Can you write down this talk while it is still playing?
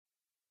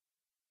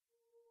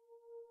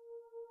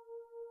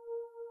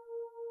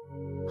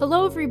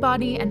Hello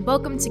everybody, and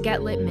welcome to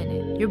Get Lit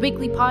Minute, your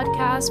weekly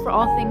podcast for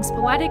all things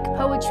poetic,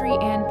 poetry,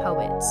 and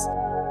poets.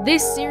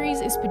 This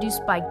series is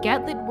produced by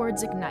Get Lit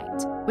Words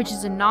Ignite, which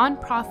is a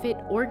non-profit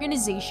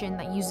organization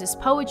that uses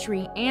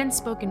poetry and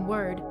spoken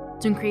word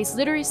to increase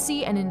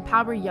literacy and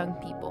empower young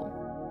people.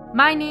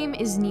 My name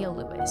is Nia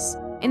Lewis.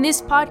 In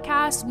this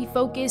podcast, we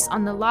focus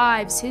on the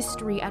lives,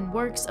 history, and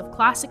works of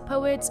classic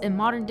poets and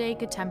modern-day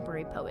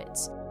contemporary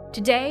poets.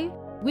 Today,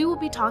 we will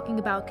be talking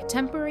about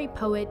contemporary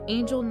poet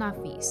Angel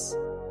Nafis.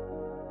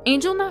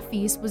 Angel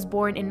Nafis was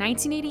born in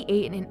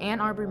 1988 in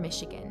Ann Arbor,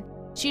 Michigan.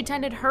 She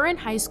attended Huron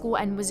High School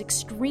and was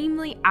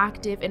extremely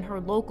active in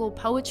her local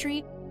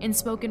poetry and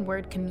spoken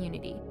word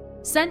community.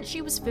 Since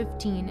she was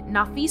 15,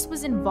 Nafis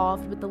was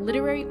involved with the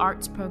literary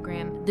arts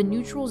program, The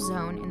Neutral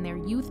Zone, in their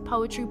youth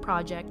poetry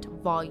project,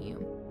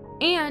 Volume.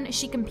 And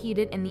she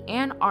competed in the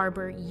Ann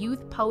Arbor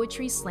Youth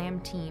Poetry Slam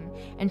team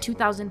in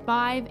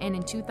 2005 and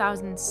in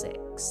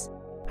 2006.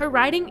 Her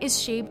writing is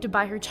shaped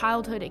by her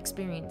childhood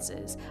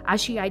experiences,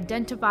 as she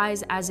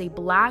identifies as a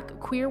Black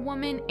queer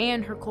woman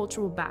and her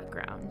cultural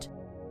background.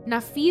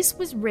 Nafis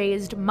was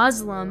raised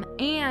Muslim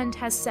and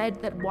has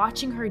said that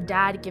watching her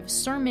dad give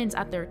sermons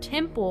at their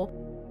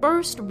temple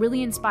first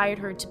really inspired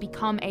her to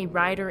become a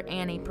writer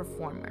and a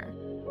performer.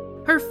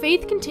 Her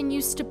faith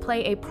continues to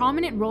play a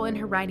prominent role in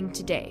her writing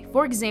today.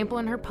 For example,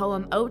 in her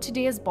poem Ode to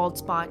Dea's Bald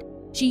Spot,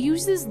 she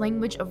uses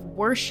language of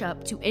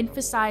worship to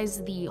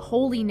emphasize the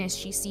holiness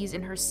she sees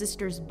in her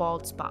sister's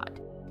bald spot.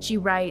 She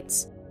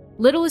writes,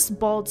 "Littlest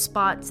bald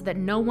spots that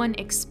no one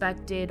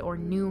expected or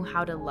knew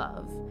how to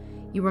love.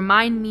 You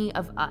remind me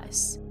of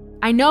us.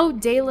 I know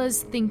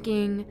Dela's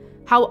thinking,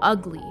 how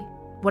ugly,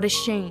 what a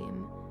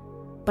shame.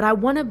 But I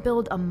want to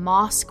build a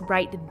mosque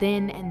right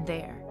then and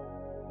there.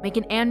 Make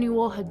an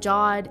annual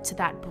hajjad to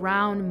that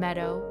brown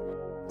meadow,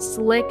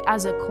 slick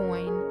as a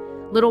coin,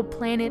 little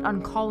planet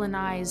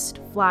uncolonized,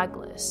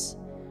 flagless.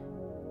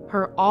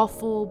 Her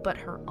awful but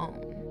her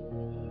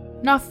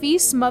own."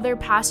 Nafis' mother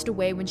passed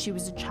away when she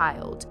was a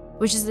child,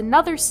 which is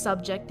another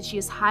subject that she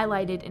has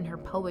highlighted in her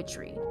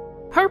poetry.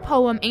 Her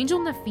poem,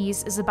 Angel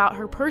Nafis, is about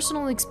her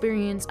personal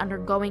experience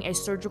undergoing a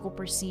surgical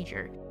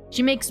procedure.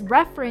 She makes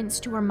reference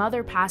to her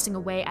mother passing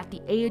away at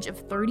the age of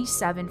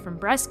 37 from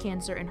breast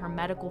cancer in her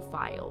medical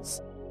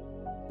files.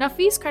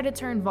 Nafis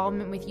credits her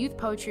involvement with youth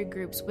poetry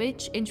groups,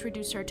 which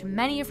introduced her to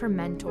many of her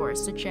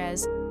mentors, such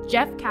as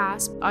Jeff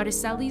Casp,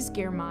 Araceli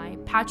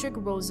Girmay, Patrick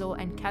Rosal,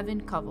 and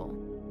Kevin Covell.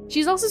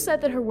 She's also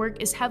said that her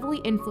work is heavily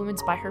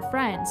influenced by her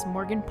friends,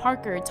 Morgan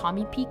Parker,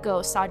 Tommy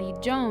Pico, Saadi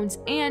Jones,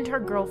 and her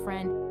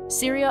girlfriend,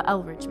 Syria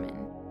L. Richmond.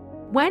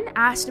 When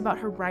asked about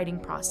her writing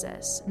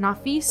process,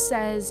 Nafis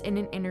says in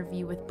an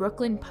interview with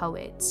Brooklyn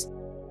Poets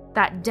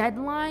that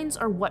deadlines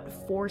are what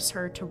force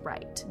her to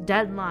write.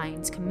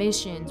 Deadlines,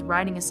 commissions,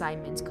 writing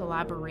assignments,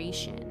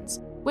 collaborations,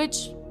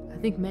 which I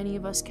think many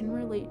of us can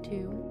relate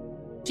to.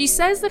 She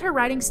says that her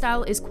writing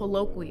style is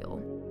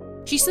colloquial.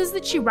 She says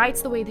that she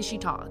writes the way that she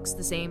talks,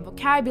 the same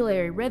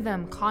vocabulary,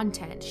 rhythm,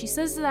 content. She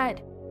says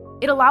that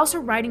it allows her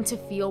writing to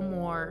feel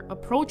more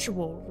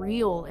approachable,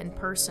 real, and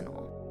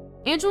personal.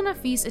 Angel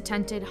Nafis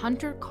attended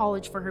Hunter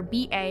College for her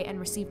BA and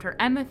received her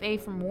MFA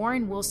from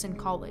Warren Wilson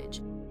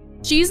College.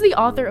 She is the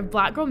author of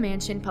Black Girl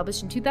Mansion,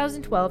 published in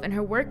 2012, and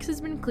her work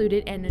has been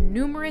included in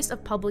numerous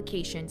of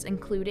publications,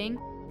 including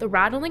The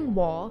Rattling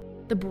Wall,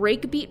 the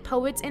Breakbeat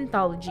Poets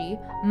Anthology,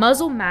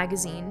 Muzzle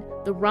Magazine,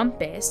 The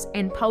Rumpus,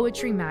 and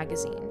Poetry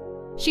Magazine.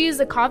 She is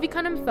a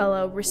Kavikanam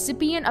Fellow,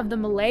 recipient of the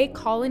Malay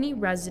Colony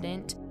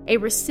Resident, a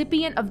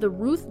recipient of the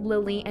Ruth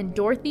Lilly and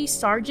Dorothy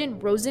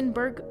Sargent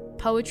Rosenberg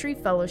Poetry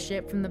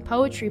Fellowship from the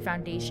Poetry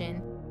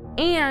Foundation,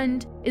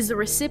 and is the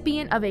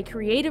recipient of a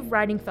Creative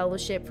Writing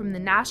Fellowship from the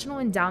National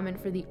Endowment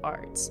for the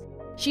Arts.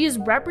 She has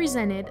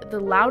represented the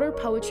Louder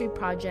Poetry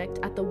Project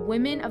at the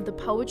Women of the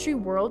Poetry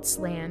World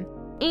Slam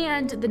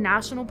and the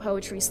National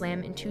Poetry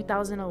Slam in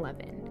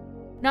 2011.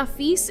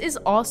 Nafis is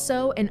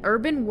also an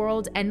Urban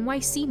World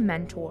NYC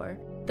mentor,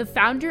 the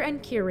founder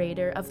and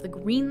curator of the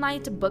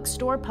Greenlight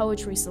Bookstore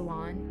Poetry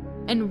Salon,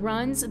 and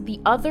runs the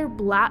Other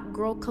Black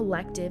Girl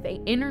Collective,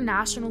 a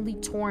internationally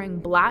touring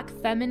Black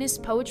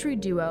feminist poetry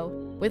duo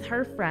with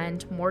her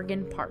friend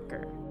Morgan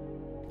Parker.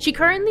 She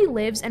currently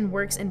lives and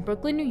works in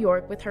Brooklyn, New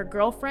York with her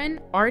girlfriend,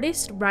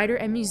 artist, writer,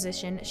 and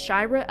musician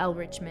Shira L.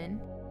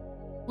 Richmond.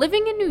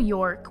 Living in New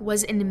York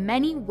was in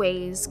many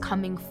ways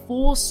coming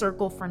full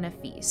circle for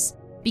Nafis,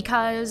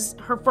 because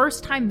her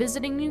first time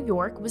visiting New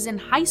York was in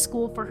high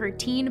school for her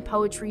teen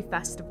poetry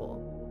festival.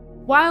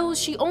 While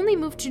she only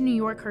moved to New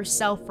York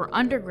herself for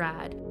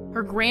undergrad,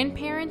 her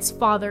grandparents,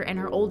 father, and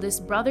her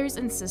oldest brothers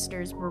and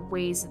sisters were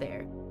raised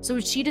there, so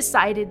she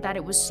decided that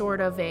it was sort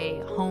of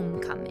a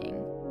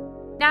homecoming.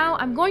 Now,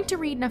 I'm going to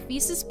read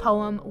Nafis'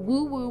 poem,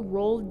 Woo Woo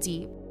Roll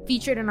Deep,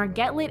 featured in our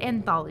Get Lit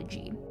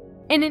anthology.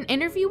 In an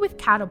interview with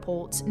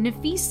Catapult,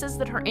 Nafis says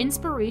that her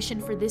inspiration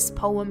for this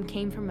poem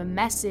came from a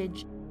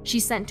message she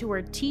sent to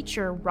her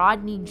teacher,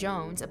 Rodney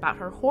Jones, about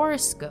her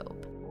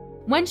horoscope.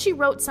 When she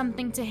wrote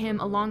something to him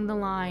along the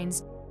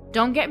lines,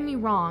 "Don't get me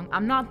wrong,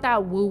 I'm not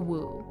that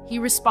woo-woo," he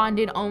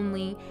responded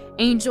only,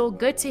 "Angel,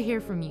 good to hear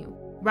from you.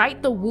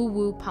 write the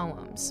woo-woo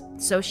poems.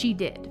 So she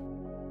did.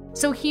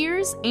 So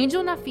here's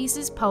Angel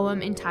Nafis's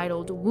poem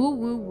entitled Woo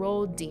Woo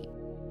Roll Deep.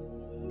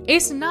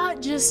 It's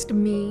not just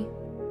me.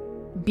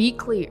 Be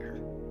clear.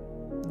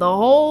 The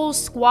whole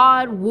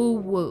squad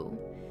woo-woo.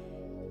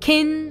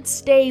 Can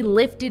stay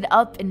lifted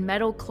up in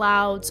metal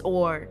clouds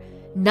or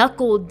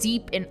knuckle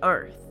deep in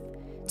earth.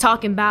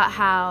 Talking about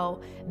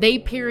how they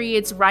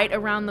period's right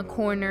around the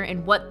corner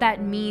and what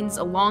that means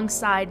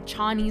alongside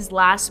Chani's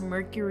last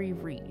Mercury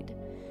read.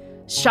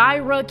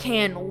 Shira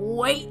can't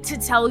wait to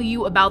tell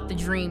you about the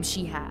dream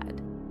she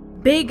had.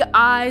 Big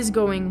eyes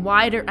going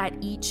wider at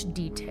each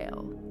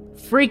detail.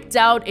 Freaked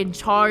out and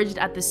charged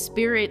at the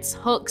spirit's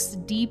hooks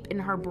deep in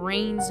her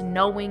brain's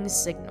knowing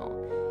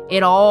signal.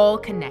 It all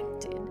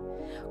connected.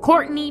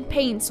 Courtney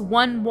paints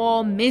one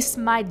wall Miss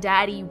My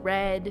Daddy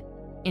red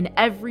in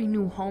every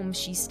new home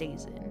she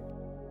stays in.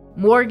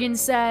 Morgan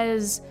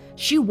says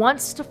she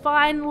wants to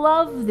find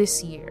love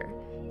this year.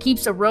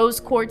 Keeps a rose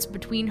quartz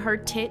between her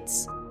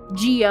tits.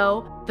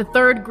 Gio, the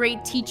third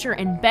grade teacher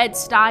in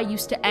Bed-Stuy,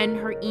 used to end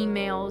her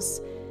emails.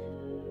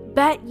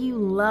 Bet you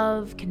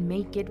love can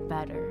make it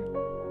better.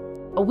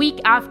 A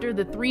week after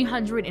the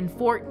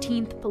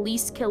 314th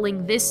police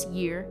killing this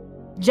year,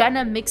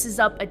 Jenna mixes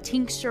up a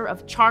tincture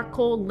of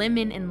charcoal,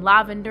 lemon, and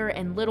lavender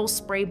in little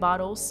spray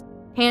bottles,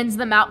 hands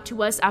them out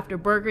to us after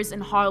burgers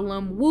in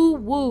Harlem. Woo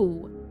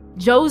woo!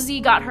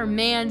 Josie got her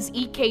man's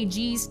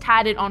EKGs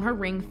tatted on her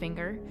ring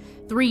finger,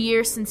 3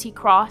 years since he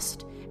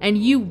crossed, and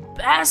you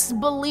best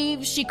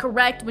believe she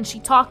correct when she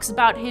talks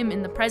about him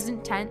in the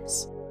present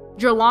tense.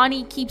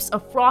 Jelani keeps a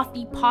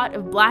frothy pot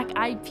of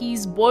black-eyed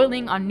peas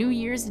boiling on New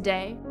Year's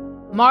Day.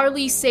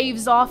 Marley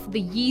saves off the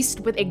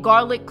yeast with a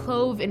garlic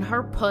clove in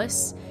her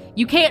puss.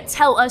 You can't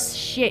tell us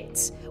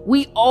shit.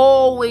 We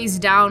always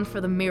down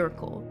for the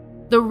miracle.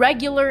 The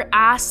regular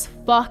ass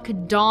fuck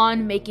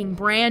Dawn making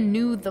brand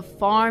new the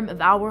farm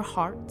of our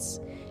hearts.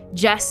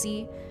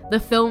 Jesse, the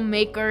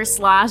filmmaker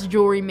 /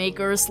 jewelry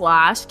maker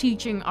 /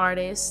 teaching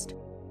artist,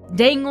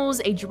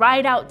 dangles a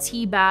dried out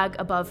tea bag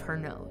above her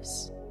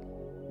nose.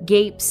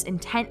 Gapes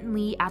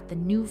intently at the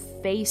new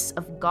face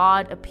of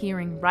God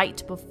appearing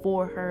right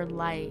before her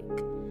like,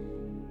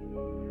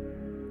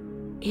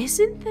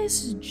 isn't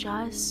this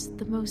just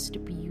the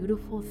most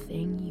beautiful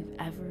thing you've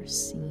ever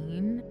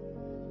seen?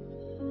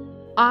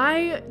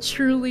 I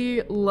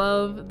truly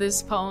love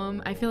this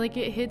poem. I feel like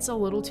it hits a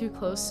little too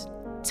close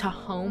to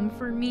home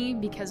for me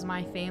because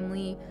my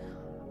family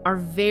are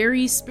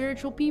very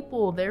spiritual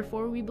people.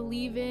 Therefore, we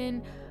believe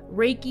in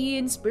Reiki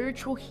and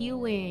spiritual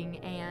healing.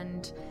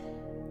 And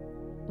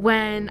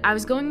when I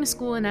was going to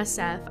school in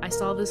SF, I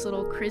saw this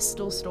little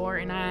crystal store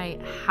and I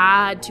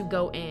had to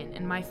go in.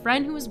 And my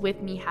friend who was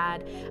with me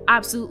had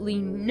absolutely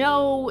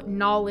no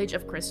knowledge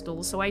of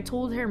crystals. So I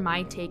told her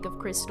my take of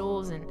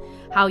crystals and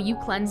how you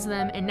cleanse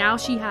them. And now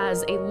she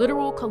has a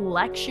literal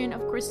collection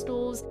of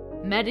crystals,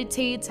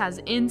 meditates, has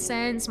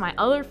incense. My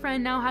other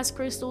friend now has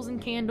crystals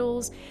and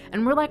candles.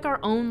 And we're like our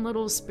own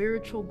little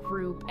spiritual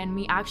group. And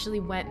we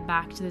actually went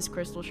back to this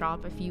crystal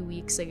shop a few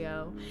weeks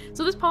ago.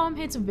 So this poem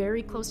hits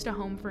very close to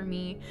home for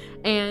me.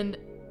 And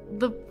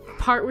the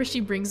part where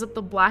she brings up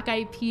the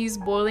black-eyed peas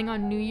boiling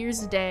on New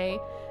Year's Day,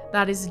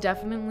 that is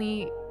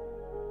definitely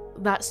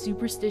that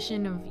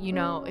superstition of, you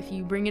know, if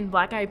you bring in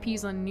black-eyed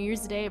peas on New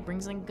Year's Day, it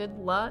brings in good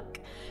luck.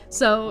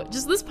 So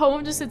just this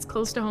poem just hits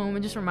close to home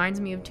and just reminds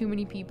me of too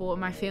many people in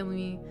my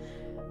family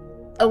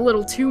a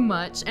little too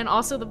much. And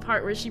also the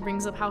part where she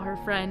brings up how her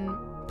friend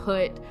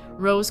put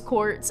rose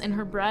quartz in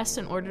her breast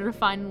in order to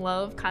find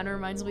love kind of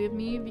reminds me of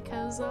me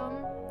because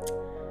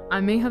I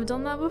may have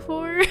done that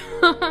before.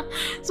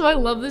 So I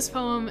love this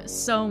poem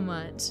so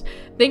much.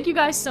 Thank you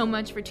guys so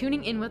much for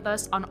tuning in with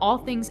us on All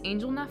Things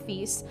Angel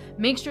Nafis.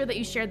 Make sure that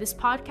you share this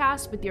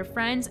podcast with your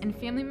friends and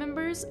family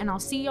members, and I'll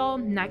see y'all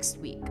next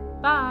week.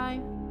 Bye.